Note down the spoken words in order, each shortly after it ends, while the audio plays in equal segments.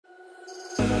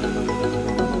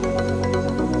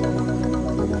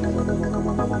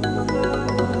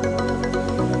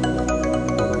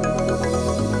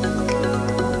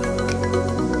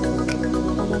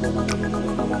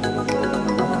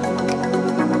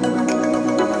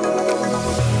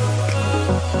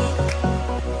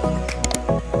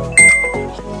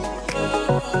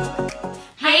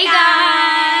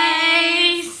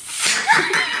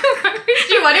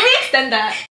said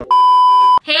that.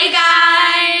 Hey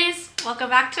guys! Welcome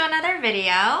back to another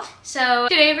video. So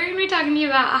today we're going to be talking to you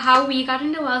about how we got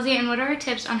into Wellesley and what are our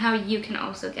tips on how you can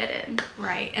also get in.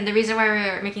 Right, and the reason why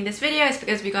we're making this video is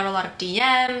because we got a lot of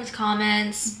DMs,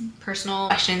 comments, personal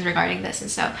questions regarding this, and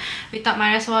so we thought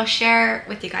might as well share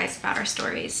with you guys about our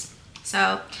stories.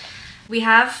 So we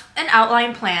have an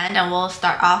outline planned and we'll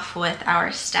start off with our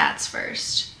stats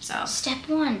first. So Step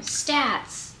 1,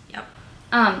 stats. Yep.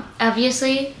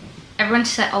 Obviously, everyone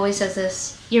always says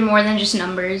this, you're more than just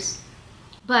numbers.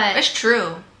 But it's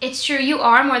true. It's true, you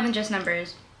are more than just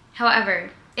numbers. However,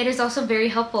 it is also very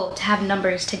helpful to have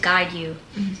numbers to guide you.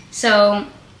 So,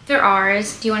 for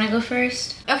ours, do you want to go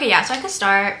first? Okay, yeah, so I could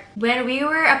start. When we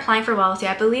were applying for Wellesley,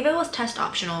 I believe it was test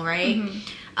optional, right?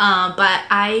 But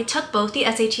I took both the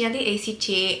SAT and the ACT,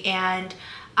 and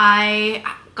I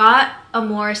got a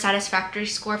more satisfactory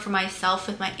score for myself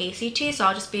with my ACT, so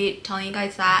I'll just be telling you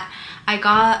guys that. I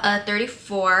got a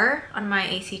 34 on my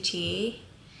ACT.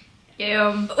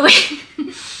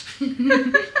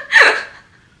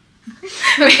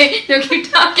 Wait, no,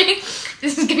 keep talking.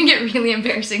 This is gonna get really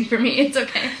embarrassing for me. It's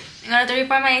okay. I got a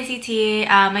 34 on my ACT.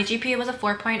 My GPA was a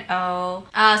 4.0.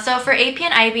 So for AP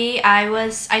and IB,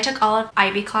 I took all of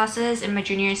IB classes in my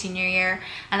junior and senior year,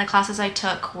 and the classes I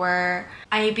took were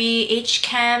IB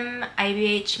Chem,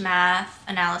 IB Math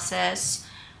Analysis,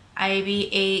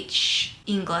 IB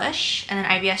English, and then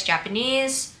IBS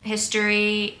Japanese,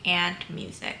 History, and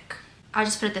Music. I'll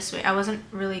just put it this way, I wasn't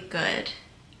really good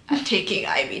at taking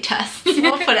IB tests.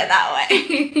 We'll put it that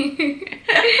way.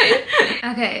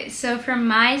 Okay, so for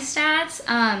my stats,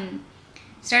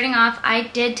 starting off, I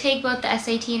did take both the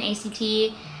SAT and ACT.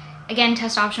 Again,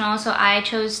 test optional, so I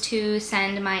chose to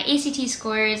send my ACT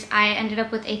scores. I ended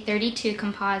up with a 32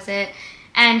 composite.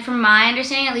 And from my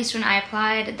understanding, at least when I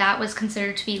applied, that was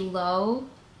considered to be low.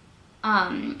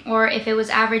 Or if it was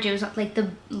average, it was like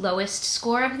the lowest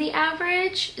score of the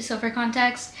average. So for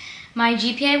context, my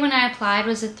GPA when I applied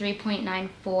was a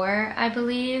 3.94, I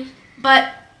believe.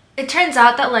 But it turns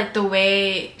out that like the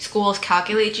way schools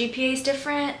calculate GPA is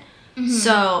different.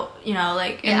 So, you know,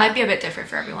 like it might be a bit different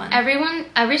for everyone.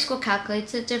 Every school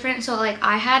calculates it different. So like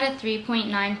I had a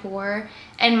 3.94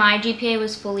 and my GPA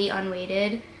was fully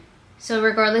unweighted. So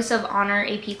regardless of honor,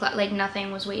 AP class, like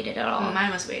nothing was weighted at all. Mine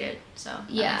was weighted, so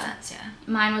that makes sense, yeah.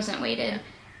 Mine wasn't weighted.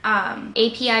 AP,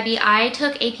 IB, I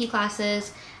took AP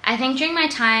classes. I think during my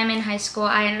time in high school,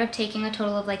 I ended up taking a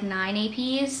total of like 9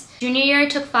 APs. Junior year, I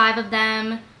took 5 of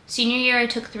them. Senior year, I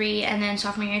took 3, and then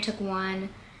sophomore year, I took 1.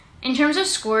 In terms of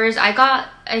scores, I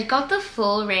got the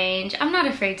full range. I'm not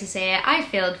afraid to say it. I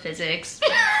failed physics.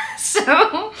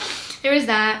 So there was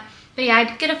that. But yeah, I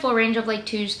get a full range of like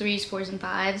 2s, 3s, 4s, and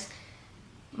 5s.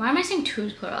 Why am I saying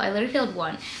 2s plural? I literally failed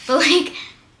 1. But like,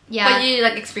 yeah. But you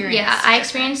like experienced. Yeah, I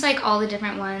experienced like all the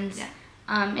different ones. Yeah.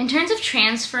 In terms of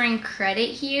transferring credit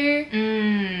here.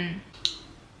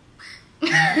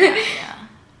 The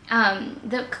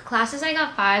classes I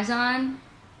got 5s on,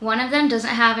 one of them doesn't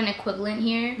have an equivalent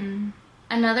here.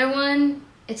 Another one,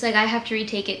 it's like I have to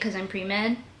retake it because I'm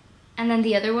pre-med. And then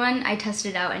the other one, I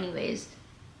tested out anyways.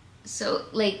 So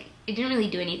like, it didn't really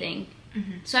do anything.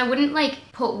 So I wouldn't like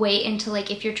put weight into like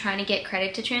if you're trying to get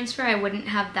credit to transfer, I wouldn't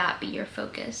have that be your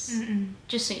focus.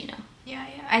 Just so you know. Yeah.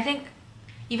 I think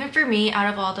even for me, out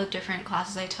of all the different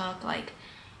classes I took, like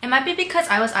it might be because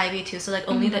I was IB too, so like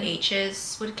only the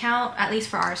H's would count, at least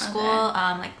for our school.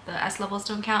 Like the S levels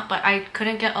don't count, but I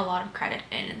couldn't get a lot of credit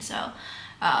in, and so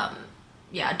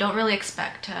yeah, don't really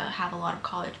expect to have a lot of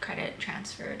college credit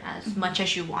transferred as much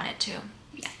as you want it to.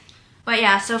 But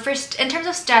yeah, so first, in terms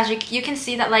of stats, you can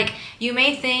see that like you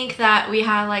may think that we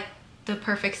have like the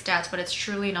perfect stats, but it's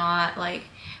truly not. Like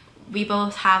we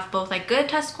both have like good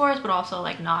test scores, but also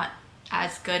like not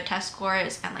as good test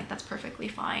scores, and like that's perfectly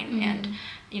fine. And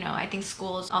you know, I think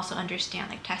schools also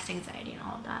understand like test anxiety and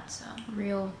all of that. So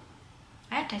real.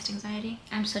 I had test anxiety.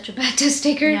 I'm such a bad test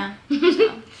taker. Yeah.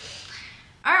 So.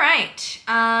 All right.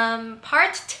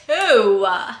 Part 2.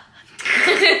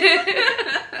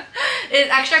 Is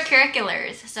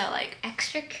extracurriculars. So like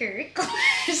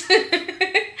extracurriculars.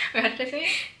 What did I say?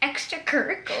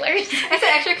 Extracurriculars. I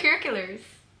said extracurriculars.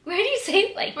 Why do you say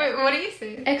it like that? What do you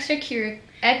say?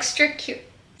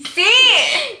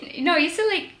 See? No, you said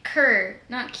like cur,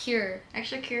 not cure.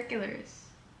 Extracurriculars.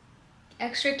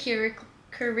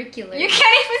 Extracurricular. You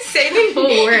can't even say the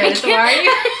full word. So why are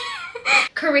you?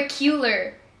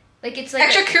 Curricular. Like it's like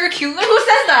extracurricular? Who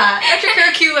says that?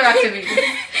 Extracurricular activities.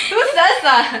 Who says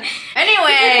that?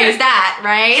 Anyways, that,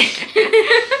 right?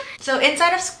 So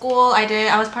inside of school,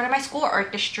 I was part of my school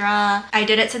orchestra. I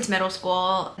did it since middle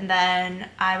school, and then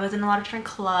I was in a lot of different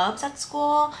clubs at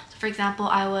school. So for example,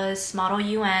 I was Model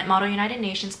United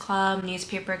Nations Club,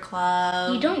 newspaper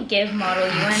club. You don't give Model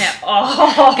UN at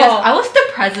all. Because I was the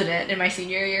president in my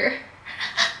senior year.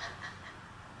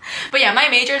 But yeah, my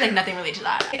major is like nothing related to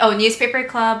that. Oh, newspaper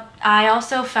club. I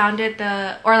also founded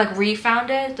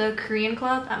refounded the Korean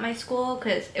club at my school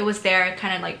because it was there. It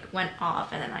kind of like went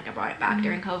off and then like I brought it back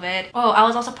during COVID. Oh, I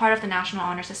was also part of the National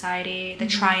Honor Society, the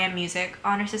Triumph Music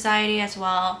Honor Society as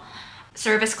well.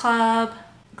 Service club,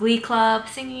 glee club,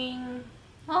 singing.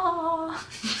 Oh.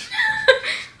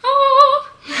 Oh.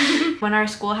 When our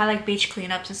school had like beach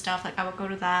cleanups and stuff, like I would go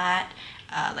to that.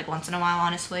 Like once in a while,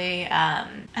 honestly.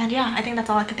 And yeah, I think that's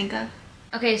all I could think of.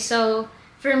 Okay, so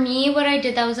for me, what I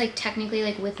did that was like technically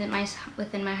like within my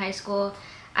high school,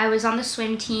 I was on the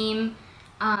swim team.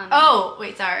 Oh,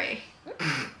 wait, sorry.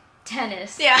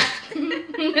 Tennis. Yeah.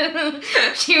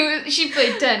 she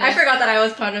played tennis. I forgot that I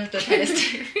was part of the tennis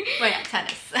team. But yeah,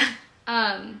 tennis.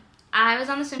 I was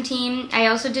on the swim team. I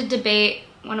also did debate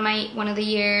one of the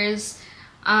years.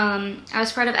 I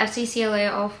was part of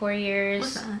FCCLA all 4 years.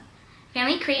 What's that?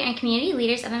 Family, Create, and Community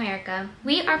Leaders of America.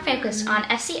 We are focused on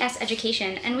FCS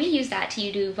education, and we use that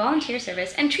to do volunteer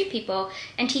service and treat people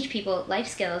and teach people life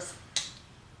skills.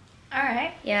 All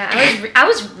right. Yeah, I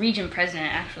was region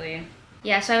president, actually.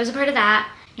 Yeah, so I was a part of that.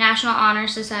 National Honor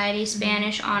Society,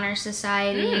 Spanish Honor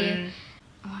Society.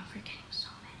 Oh, I'm forgetting so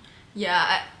many.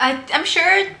 Yeah, I'm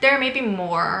sure there may be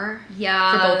more.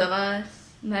 Yeah. For both of us.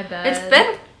 My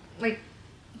bad.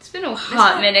 It's been a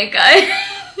hot minute, guys.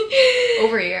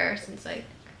 Over a year since like.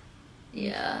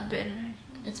 Yeah.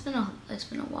 It's been a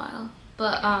while,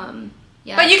 but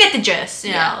yeah. But you get the gist,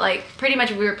 you know. Like pretty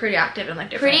much, we were pretty active in like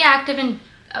different. Pretty active in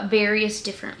various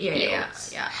different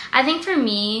fields. Yeah. I think for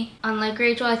me, unlike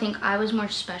Rachel, I think I was more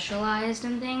specialized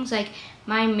in things. Like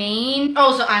my main.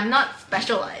 Oh, so I'm not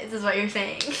specialized, is what you're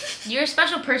saying? You're a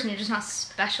special person. You're just not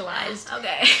specialized.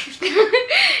 Okay.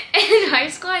 In high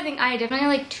school, I think I definitely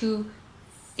had like 2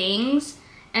 things,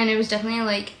 and it was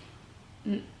definitely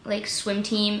like swim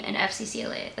team and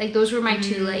FCCLA. Like those were my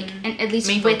 2 like, and at least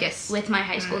with my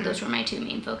high school, those were my 2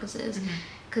 main focuses,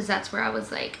 because that's where I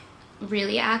was like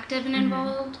really active and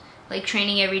involved, like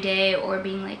training every day or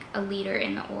being like a leader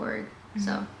in the org.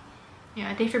 So yeah,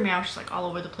 I think for me, I was just like all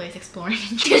over the place exploring.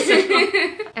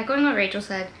 Echoing what Rachel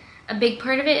said, a big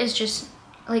part of it is just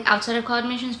like outside of college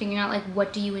admissions, figuring out like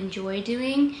what do you enjoy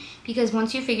doing, because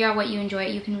once you figure out what you enjoy,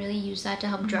 you can really use that to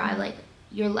help drive like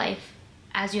your life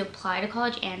as you apply to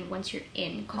college and once you're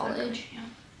in college. Exactly,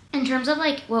 yeah. In terms of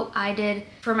like what I did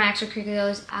for my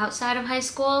extracurriculars outside of high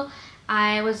school,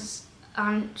 I was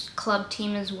on club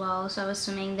team as well, so I was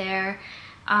swimming there.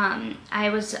 I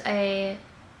was a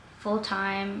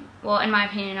full-time, well, in my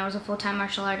opinion, I was a full-time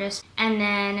martial artist, and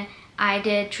then I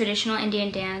did traditional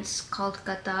Indian dance called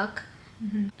Kathak,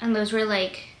 and those were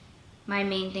like my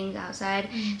main things outside.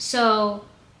 So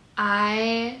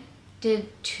I did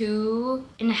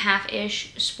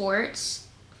 2.5-ish sports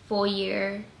full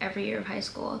year every year of high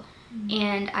school,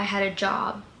 and I had a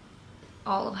job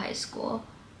all of high school.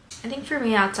 I think for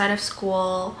me, outside of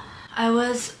school, I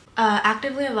was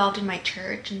actively involved in my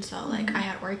church, and so like I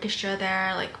had orchestra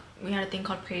there. Like we had a thing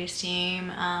called praise team,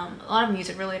 a lot of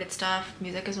music related stuff.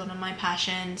 Music is one of my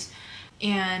passions,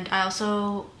 and I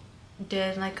also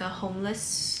did like a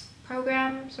homeless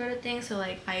program sort of thing. So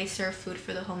like I serve food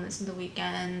for the homeless on the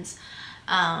weekends.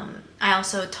 I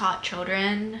also taught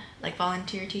children, like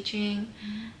volunteer teaching,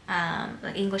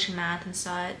 like English and math and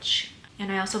such.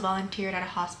 And I also volunteered at a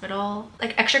hospital.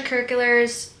 Like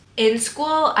extracurriculars in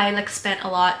school, I like spent a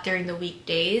lot during the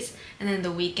weekdays, and then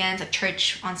the weekends, like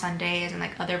church on Sundays and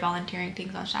like other volunteering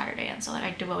things on Saturday. And so like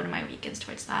I devoted my weekends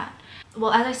towards that.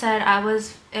 Well, as I said, I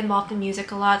was involved in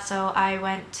music a lot, so I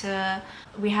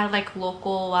we had like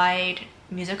local wide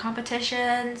music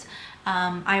competitions.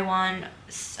 I won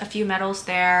a few medals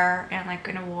there and like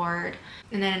an award.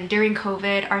 And then during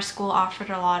COVID, our school offered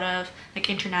a lot of like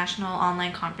international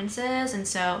online conferences, and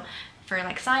so for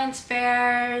like science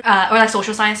fairs or like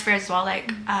social science fairs as well,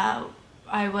 like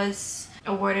I was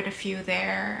awarded a few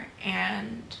there,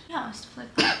 and yeah, stuff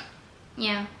like that.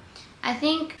 Yeah, I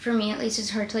think for me at least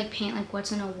it's hard to like paint like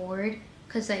what's an award,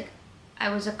 because like I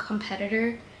was a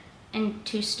competitor in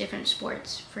 2 different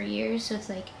sports for years, so it's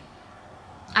like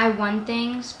I won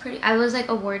things I was like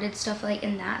awarded stuff like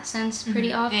in that sense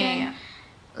pretty often. Yeah.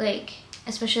 Like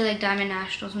especially like Diamond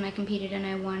Nationals, when I competed and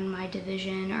I won my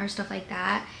division or stuff like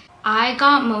that. I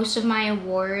got most of my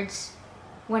awards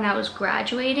when I was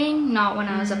graduating, not when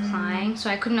I was applying, so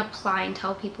I couldn't apply and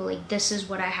tell people like this is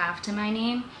what I have to my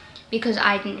name, because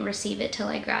I didn't receive it till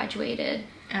I graduated.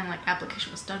 And like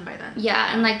application was done by then.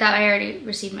 Yeah, and like that I already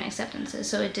received my acceptances,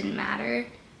 so it didn't matter.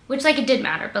 Which like it did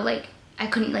matter, but like I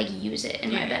couldn't like use it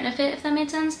in my benefit, if that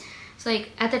made sense. So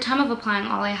like at the time of applying,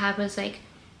 all I had was like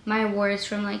my awards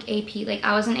from like AP. Like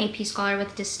I was an AP scholar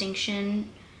with distinction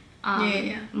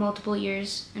multiple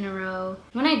years in a row.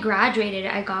 When I graduated,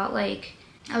 I got like,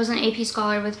 I was an AP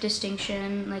scholar with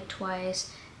distinction like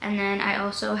twice. And then I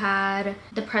also had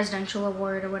the presidential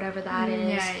award or whatever that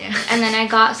is. Yeah. And then I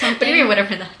got something. What do you mean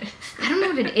whatever that is? I don't know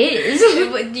what it is.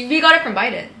 We got it from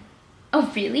Biden.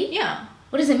 Oh, really? Yeah.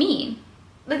 What does it mean?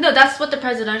 Like, no, that's what the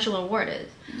presidential award is.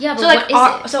 Yeah, but so like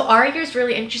what is it? So our year is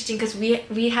really interesting because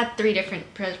we had 3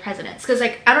 different presidents. Because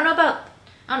like I don't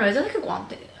know, is it like a Guam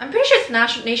thing? I'm pretty sure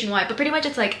it's nationwide, but pretty much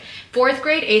it's like 4th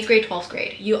grade, 8th grade, 12th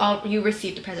grade. You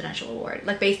received a presidential award,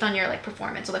 like based on your like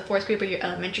performance. So like 4th grade, your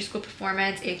elementary school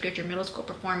performance, 8th grade, your middle school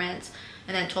performance,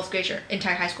 and then 12th grade, your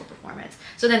entire high school performance.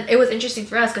 So then it was interesting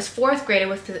for us because 4th grade, it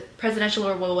was the presidential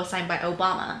award was signed by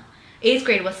Obama. 8th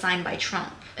grade was signed by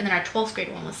Trump, and then our 12th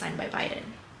grade one was signed by Biden.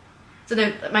 So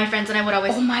then my friends and I would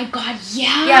always. Oh my god,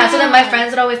 yeah. Yeah. So then my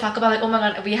friends would always talk about like, oh my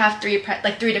god, we have 3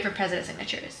 different president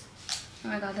signatures. Oh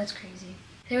my god, that's crazy.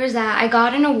 There was that. I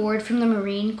got an award from the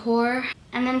Marine Corps.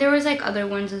 And then there was like other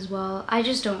ones as well. I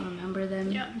just don't remember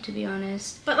them, to be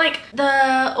honest. But like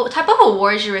the type of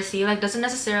awards you receive like doesn't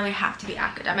necessarily have to be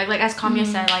academic. Like as Kamya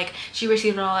said, like she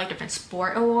received all like different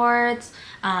sport awards.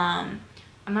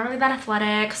 I'm not really that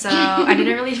athletic, so I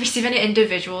didn't really receive any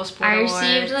individual sport awards.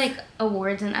 I received like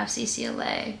awards in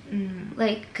FCCLA,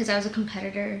 like because I was a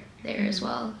competitor there as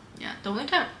well. Yeah, the only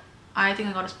time I think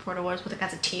I got a sport awards was like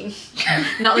as a team,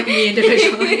 not like me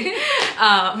individually.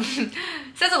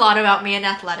 Says a lot about me in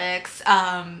athletics.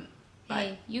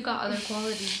 Hey, you got other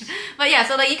qualities. But yeah,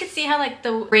 so like you can see how like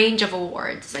the range of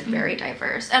awards is like very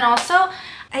diverse. And also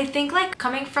I think like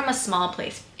coming from a small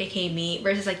place, aka me,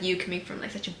 versus like you coming from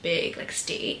like such a big like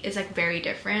state is like very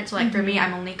different. So like for me,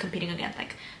 I'm only competing against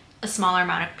like a smaller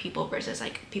amount of people versus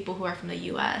like people who are from the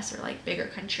US or like bigger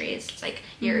countries. It's like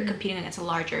you're competing against a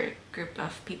larger group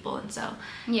of people, and so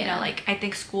you know, like I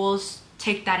think schools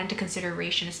take that into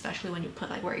consideration, especially when you put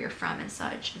like where you're from and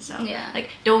such. And so like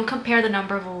don't compare the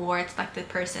number of awards like the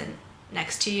person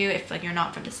next to you if like you're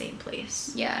not from the same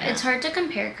place. It's hard to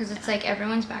compare because it's like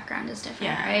everyone's background is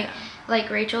different, right?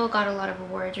 Like Rachel got a lot of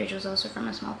awards. Rachel's also from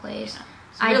a small place.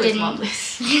 Really small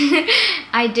place.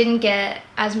 I didn't get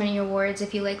as many awards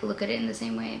if you like look at it in the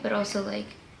same way, but also like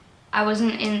I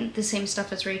wasn't in the same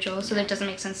stuff as Rachel, so that doesn't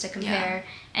make sense to compare.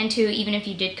 And two, even if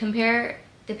you did compare,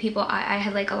 the people I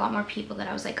had like a lot more people that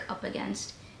I was like up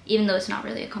against, even though it's not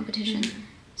really a competition.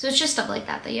 So it's just stuff like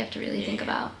that that you have to really think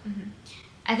about.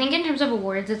 I think in terms of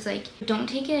awards, it's like don't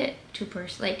take it too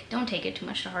don't take it too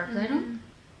much to heart, because I don't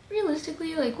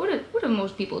realistically like what have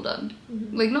most people done?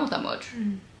 Like not that much.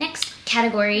 Next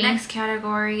category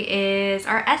is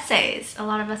our essays. A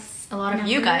lot of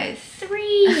you guys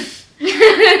 3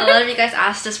 a lot of you guys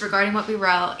asked us regarding what we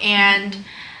wrote, and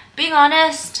being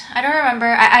honest, I don't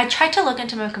remember. I tried to look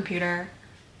into my computer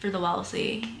for the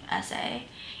Wellesley essay,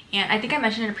 and I think I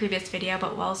mentioned in a previous video,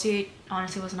 but Wellesley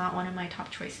honestly was not one of my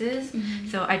top choices.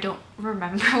 So I don't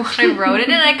remember what I wrote in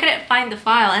it, and I couldn't find the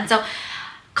file. And so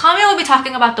Kamya will be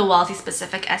talking about the Wellesley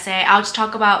specific essay. I'll just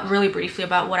talk about really briefly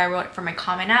about what I wrote for my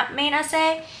Common App main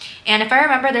essay. And if I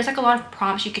remember, there's like a lot of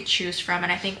prompts you could choose from,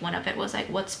 and I think one of it was like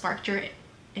what sparked your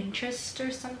interest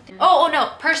or something. Oh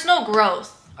no, personal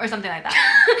growth or something like that.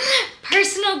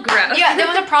 Personal growth. Yeah, there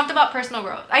was a prompt about personal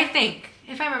growth, I think,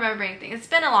 if I'm remembering things. It's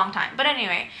been a long time. But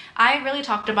anyway, I really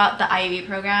talked about the IAB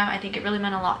program. I think it really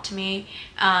meant a lot to me,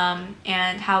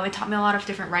 and how it taught me a lot of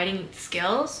different writing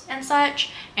skills and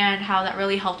such, and how that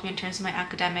really helped me in terms of my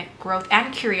academic growth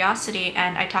and curiosity.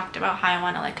 And I talked about how I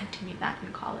want to like continue that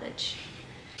in college.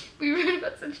 We read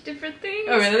about such different things.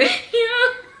 Oh really?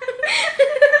 Yeah.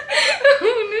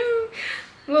 Oh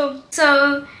no. Well,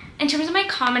 so in terms of my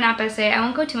Common App essay, I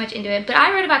won't go too much into it, but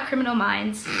I read about Criminal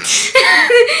Minds.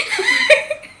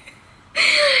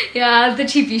 Yeah, the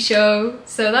TV show.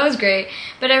 So that was great.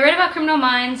 But I read about Criminal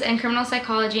Minds and criminal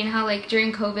psychology, and how like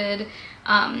during COVID,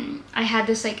 I had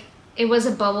this like, it was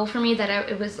a bubble for me that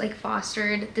it was like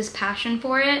fostered this passion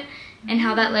for it, and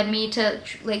how that led me to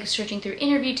like searching through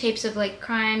interview tapes of like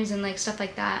crimes and like stuff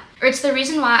like that. Or it's the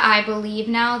reason why I believe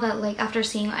now that like after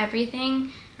seeing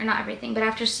everything, or not everything, but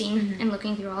after seeing and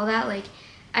looking through all that, like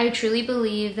I truly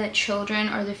believe that children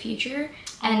are the future.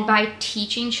 And by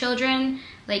teaching children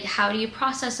like how do you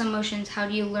process emotions, how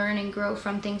do you learn and grow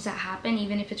from things that happen,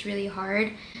 even if it's really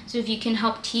hard. So if you can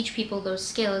help teach people those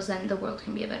skills, then the world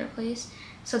can be a better place.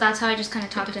 So that's how I just kind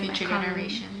of talked to my future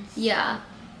generations. Yeah.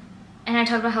 and I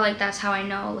talked about how like that's how I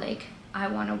know like I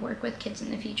want to work with kids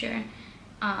in the future.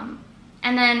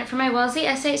 And then for my Wellesley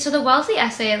essay, so the Wellesley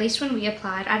essay, at least when we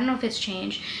applied, I don't know if it's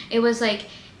changed, it was like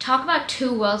talk about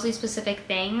 2 Wellesley specific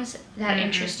things that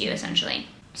interest you essentially.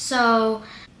 So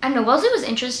I don't know, Wellesley was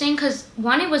interesting because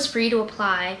 1, it was free to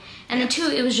apply, and then 2,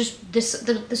 it was just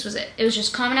this was it. It was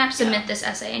just Common App, submit this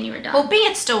essay, and you were done. Hoping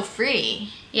it's still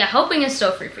free. Yeah, hoping it's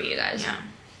still free for you guys. Yeah.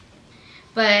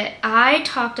 But I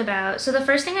talked about, so the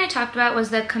first thing I talked about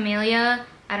was the Kamya,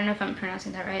 I don't know if I'm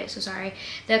pronouncing that right, so sorry,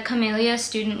 the Kamya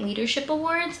Student Leadership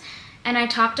Awards, and I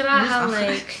talked about how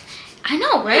like, I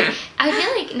know, right? I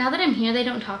feel like now that I'm here, they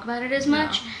don't talk about it as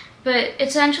much, but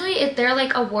essentially they're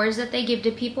like awards that they give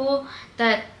to people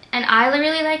that, and I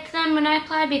really liked them when I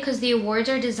applied because the awards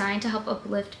are designed to help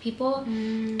uplift people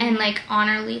and like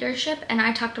honor leadership. And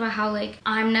I talked about how like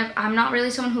I'm not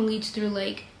really someone who leads through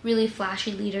like really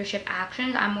flashy leadership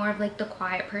actions. I'm more of like the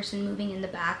quiet person moving in the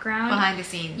background. Behind the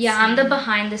scenes. Yeah, I'm the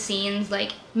behind the scenes,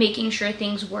 like making sure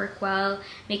things work well,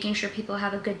 making sure people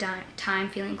have a good time,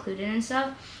 feel included and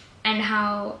stuff. And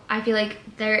how I feel like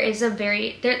there is a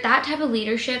that type of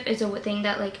leadership is a thing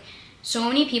that like so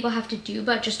many people have to do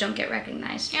but just don't get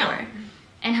recognized for.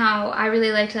 And how I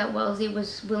really liked that Wellesley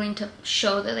was willing to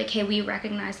show that like, hey, we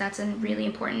recognize that's a really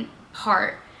important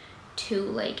part to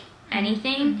like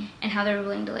anything, and how they're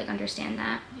willing to like understand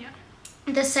that.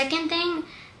 The second thing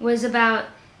was about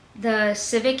the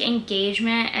civic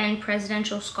engagement and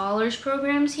presidential scholars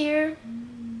programs here.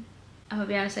 I'm gonna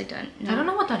be honest, I don't know. I don't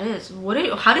know what that is.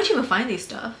 How did you even find these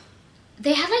stuff?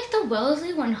 They had like the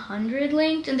Wellesley 100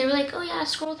 linked, and they were like, oh yeah,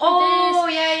 scroll through this. Oh,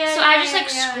 yeah. So I just like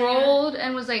scrolled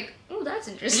and was like, oh, that's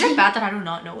interesting. Is it bad that I do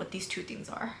not know what these 2 things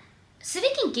are?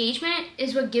 Civic engagement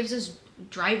is what gives us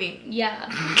driving.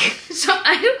 Yeah. So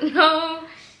I don't know.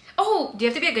 Oh, do you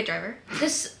have to be a good driver?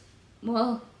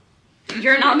 Well,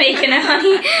 you're not making it,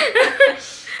 honey.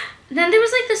 Then there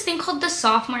was like this thing called the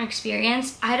sophomore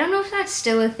experience. I don't know if that's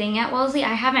still a thing at Wellesley.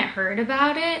 I haven't heard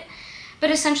about it. But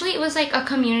essentially it was like a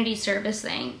community service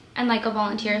thing and like a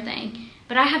volunteer thing.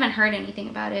 But I haven't heard anything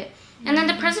about it. And then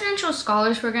the Presidential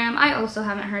Scholars Program, I also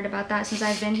haven't heard about that since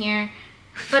I've been here.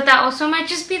 But that also might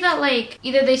just be that like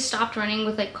either they stopped running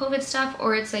with like COVID stuff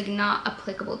or it's like not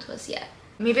applicable to us yet.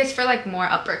 Maybe it's for like more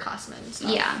upperclassmen and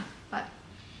stuff. Yeah. But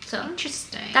so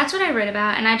interesting. That's what I read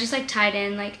about, and I just like tied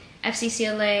in like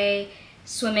FCCLA,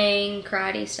 swimming,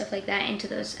 karate, stuff like that into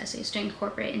those essays to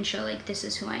incorporate and show like this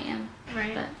is who I am.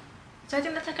 Right. So I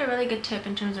think that's like a really good tip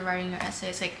in terms of writing your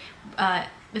essays. Like,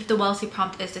 if the Wellesley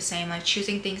prompt is the same, like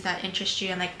choosing things that interest you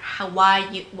and like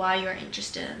why you're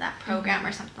interested in that program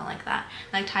or something like that.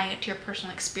 Like tying it to your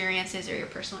personal experiences or your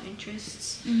personal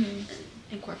interests. And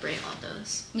incorporating all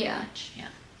those. Yeah. Yeah.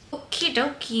 Okie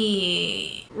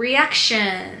dokie.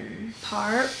 Reaction.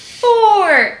 Part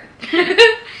 4.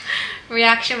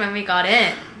 Reaction when we got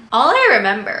in. All I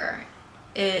remember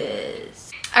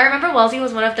is I remember Wellesley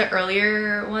was one of the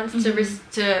earlier ones to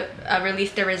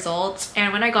release the results,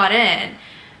 and when I got in,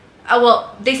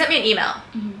 well, they sent me an email,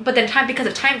 but then because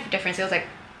of time difference, it was like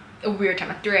a weird time,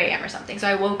 like 3 a.m. or something, so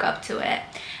I woke up to it,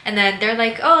 and then they're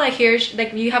like, oh, like here's,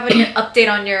 like you have an update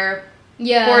on your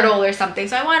portal or something,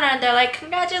 so I went on and they're like,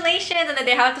 congratulations, and then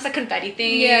they have this like confetti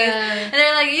thing, and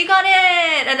they're like, you got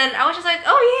it, and then I was just like,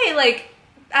 oh yay, like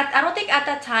I don't think at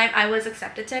that time I was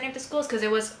accepted to any of the schools because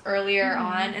it was earlier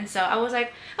on, and so I was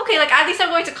like, okay, like at least I'm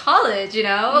going to college, you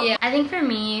know? Yeah, I think for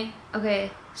me,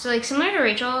 okay, so like similar to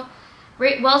Rachel,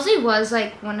 Wellesley was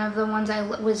like one of the ones I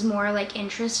was more like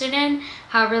interested in.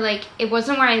 However, like it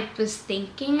wasn't where I was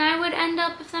thinking I would end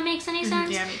up, if that makes any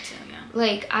sense. Yeah, me too, yeah.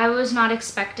 Like I was not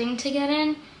expecting to get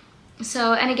in.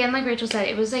 So, and again, like Rachel said,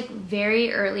 it was like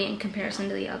very early in comparison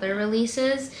to the other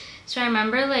releases. So I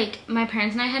remember like my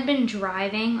parents and I had been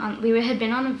driving we had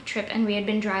been on a trip, and we had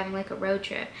been driving like a road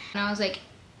trip. And I was like,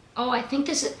 oh, I think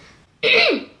this is,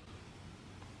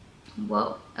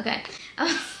 whoa, okay.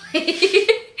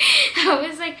 I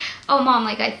was like, oh mom,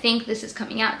 like I think this is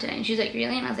coming out today. And she's like,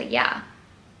 really? And I was like, yeah.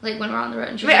 Like when we're on the road.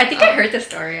 And she was like, I think I heard this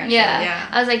story actually. Yeah.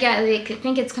 I was like, yeah, I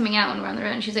think it's coming out when we're on the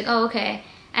road. And she's like, oh, okay.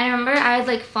 And I remember I had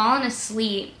like fallen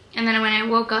asleep, and then when I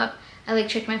woke up, I like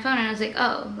checked my phone and I was like,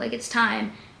 oh, like it's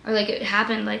time. Or like it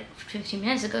happened like 15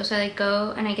 minutes ago. So I like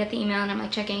go and I get the email and I'm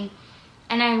like checking.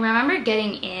 And I remember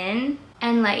getting in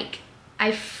and like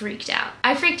I freaked out.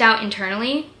 I freaked out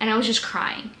internally and I was just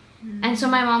crying. And so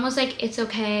my mom was like, it's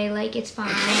okay, like it's fine.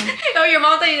 Oh, your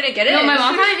mom thought you didn't get in? No, my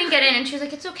mom thought I didn't get in, and she was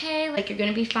like, it's okay, like you're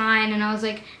gonna be fine. And I was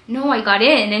like, no, I got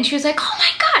in. And she was like, oh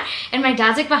my god. And my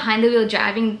dad's like behind the wheel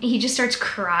driving, he just starts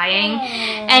crying.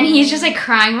 And he's just like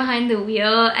crying behind the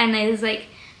wheel, and I was like,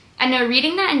 I know,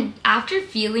 reading that and after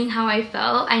feeling how I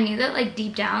felt, I knew that like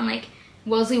deep down, like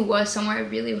Wellesley was somewhere I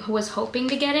really was hoping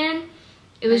to get in.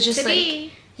 It was just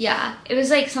like, yeah, it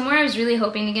was like somewhere I was really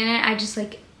hoping to get in. I just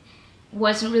like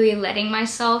wasn't really letting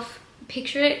myself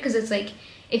picture it, because it's like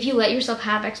if you let yourself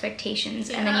have expectations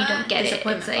and then you don't get it,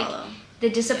 it's like the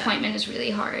disappointment is really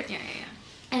hard.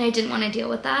 And I didn't want to deal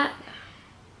with that.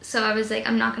 So I was like,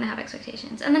 I'm not gonna have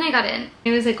expectations. And then I got in.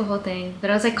 It was like a whole thing. But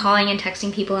I was like calling and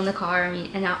texting people in the car,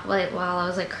 and like while I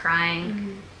was like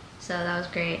crying. So that was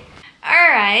great.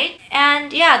 Alright,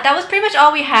 and yeah, that was pretty much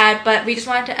all we had, but we just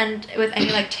wanted to end with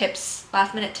any like tips,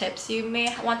 last minute tips you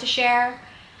may want to share.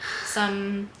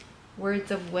 Some words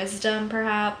of wisdom,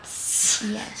 perhaps.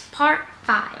 Yes, part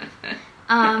 5.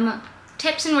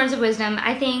 Tips and words of wisdom.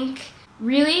 I think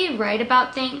really write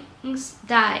about things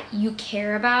that you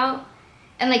care about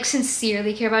and like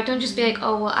sincerely care about. Don't just be like,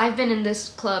 oh, well, I've been in this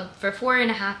club for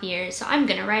 4.5 years, so I'm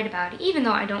gonna write about it, even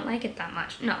though I don't like it that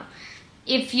much. No.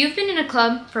 If you've been in a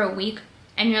club for a week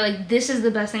and you're like, this is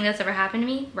the best thing that's ever happened to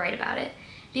me, write about it.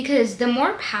 Because the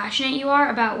more passionate you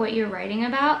are about what you're writing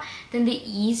about, then the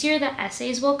easier the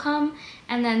essays will come,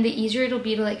 and then the easier it'll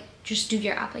be to like just do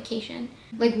your application.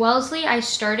 Like Wellesley, I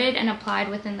started and applied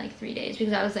within like 3 days,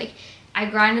 because I was like, I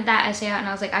grinded that essay out and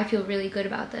I was like, I feel really good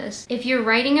about this. If you're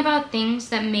writing about things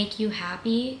that make you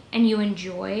happy and you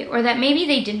enjoy, or that maybe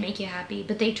they did make you happy,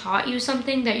 but they taught you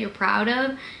something that you're proud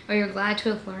of or you're glad to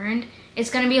have learned, it's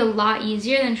gonna be a lot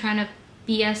easier than trying to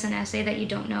BS an essay that you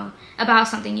don't know about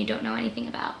something you don't know anything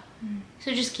about.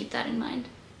 So just keep that in mind.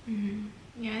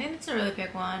 Yeah, I think that's a really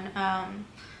big one. I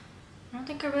don't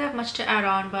think I really have much to add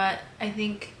on, but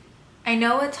I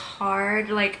know it's hard.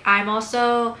 Like, I'm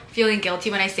also feeling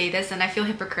guilty when I say this, and I feel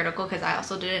hypocritical because I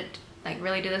also didn't like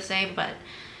really do the same, but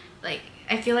like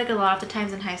I feel like a lot of the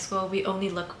times in high school we only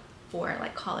look for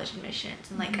like college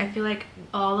admissions, and like I feel like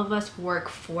all of us work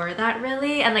for that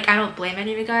really, and like I don't blame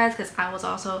any of you guys because I was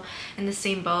also in the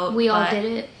same boat. We all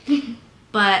did it.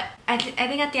 But I think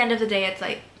at the end of the day, it's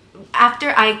like after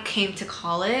I came to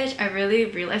college, I really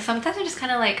realized sometimes I'm just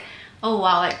kind of like, oh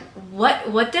wow, like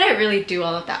what did I really do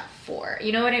all of that for?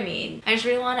 You know what I mean? I just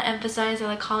really want to emphasize that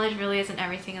like college really isn't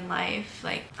everything in life.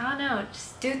 Like, I don't know,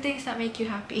 just do things that make you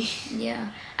happy.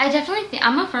 Yeah. I definitely think,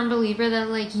 I'm a firm believer that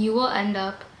like you will end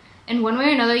up, in one way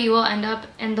or another, you will end up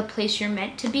in the place you're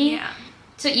meant to be. Yeah.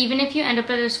 So even if you end up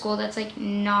at a school that's like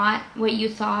not what you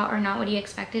thought or not what you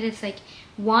expected, it's like,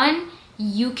 one,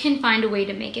 you can find a way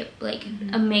to make it like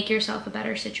make yourself a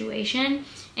better situation,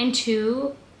 and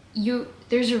two,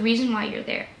 there's a reason why you're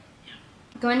there.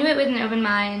 Go into it with an open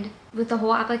mind, with the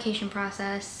whole application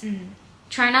process.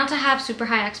 Try not to have super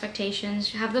high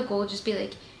expectations. Have the goal just be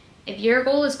like, if your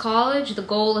goal is college, the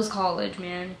goal is college,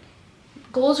 man.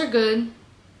 Goals are good.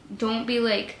 Don't be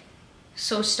like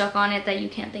so stuck on it that you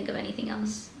can't think of anything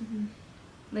else.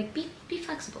 Like be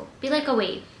flexible. Be like a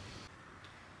wave.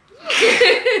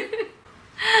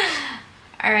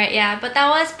 Alright, yeah, but that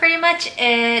was pretty much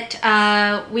it.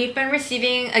 We've been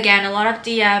receiving, again, a lot of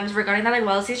DMs regarding that, like,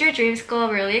 Wellesley's your dream school.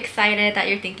 We're really excited that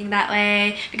you're thinking that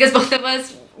way, because both of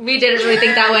us, we didn't really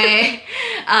think that way.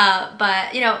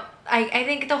 But, you know, I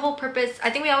think the whole purpose, I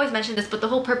think we always mention this, but the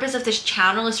whole purpose of this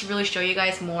channel is to really show you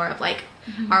guys more of, like,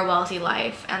 our Wellesley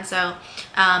life. And so,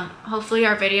 hopefully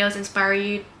our videos inspire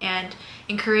you and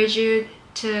encourage you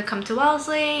to come to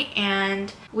Wellesley,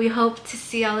 and we hope to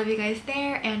see all of you guys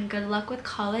there, and good luck with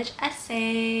college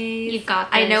essays. You got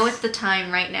this. I know it's the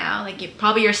time right now, like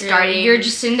you're starting. You're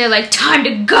just sitting there like, time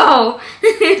to go.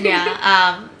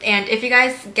 Yeah, and if you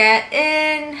guys get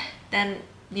in, then,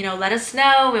 you know, let us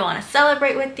know. We want to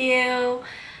celebrate with you.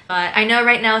 But I know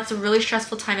right now it's a really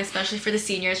stressful time, especially for the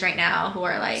seniors right now who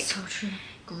are like so true,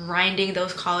 grinding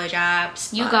those college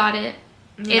apps. You got it.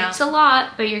 It's a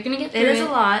lot, but you're gonna get through it. It is a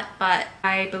lot, but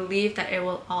I believe that it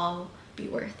will all be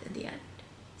worth in the end.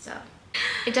 So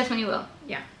it definitely will.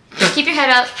 Yeah. Keep your head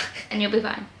up and you'll be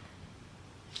fine.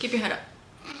 Keep your head up.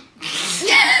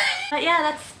 But yeah,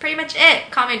 that's pretty much it.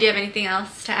 Kamya, do you have anything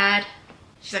else to add?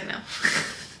 She's like, no.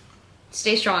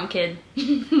 Stay strong, kid.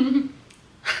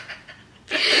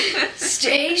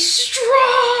 Stay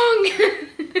strong.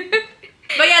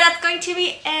 But yeah, that's going to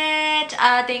be it.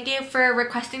 Thank you for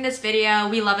requesting this video.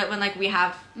 We love it when like we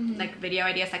have like video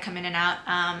ideas that come in and out.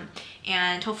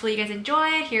 And hopefully you guys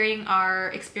enjoyed hearing our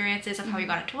experiences of how we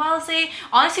got into Wellesley.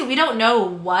 Honestly, we don't know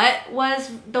what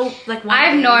was the like one I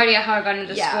have thing. no idea how I got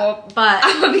into school, but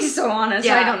I'm gonna be so honest,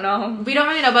 I don't know. We don't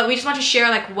really know, but we just want to share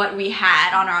like what we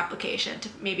had on our application to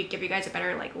maybe give you guys a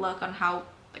better like look on how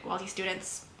like Wellesley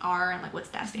students are and like what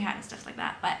stats they had and stuff like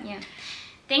that. But yeah.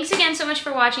 Thanks again so much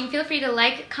for watching. Feel free to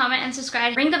like, comment, and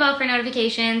subscribe. Ring the bell for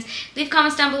notifications. Leave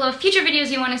comments down below future videos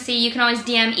you want to see. You can always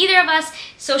DM either of us.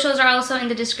 Socials are also in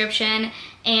the description.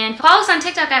 And follow us on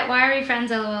TikTok at Why Are We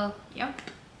Friends LOL. Yep.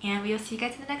 And we will see you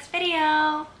guys in the next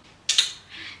video.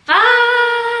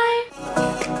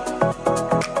 Bye!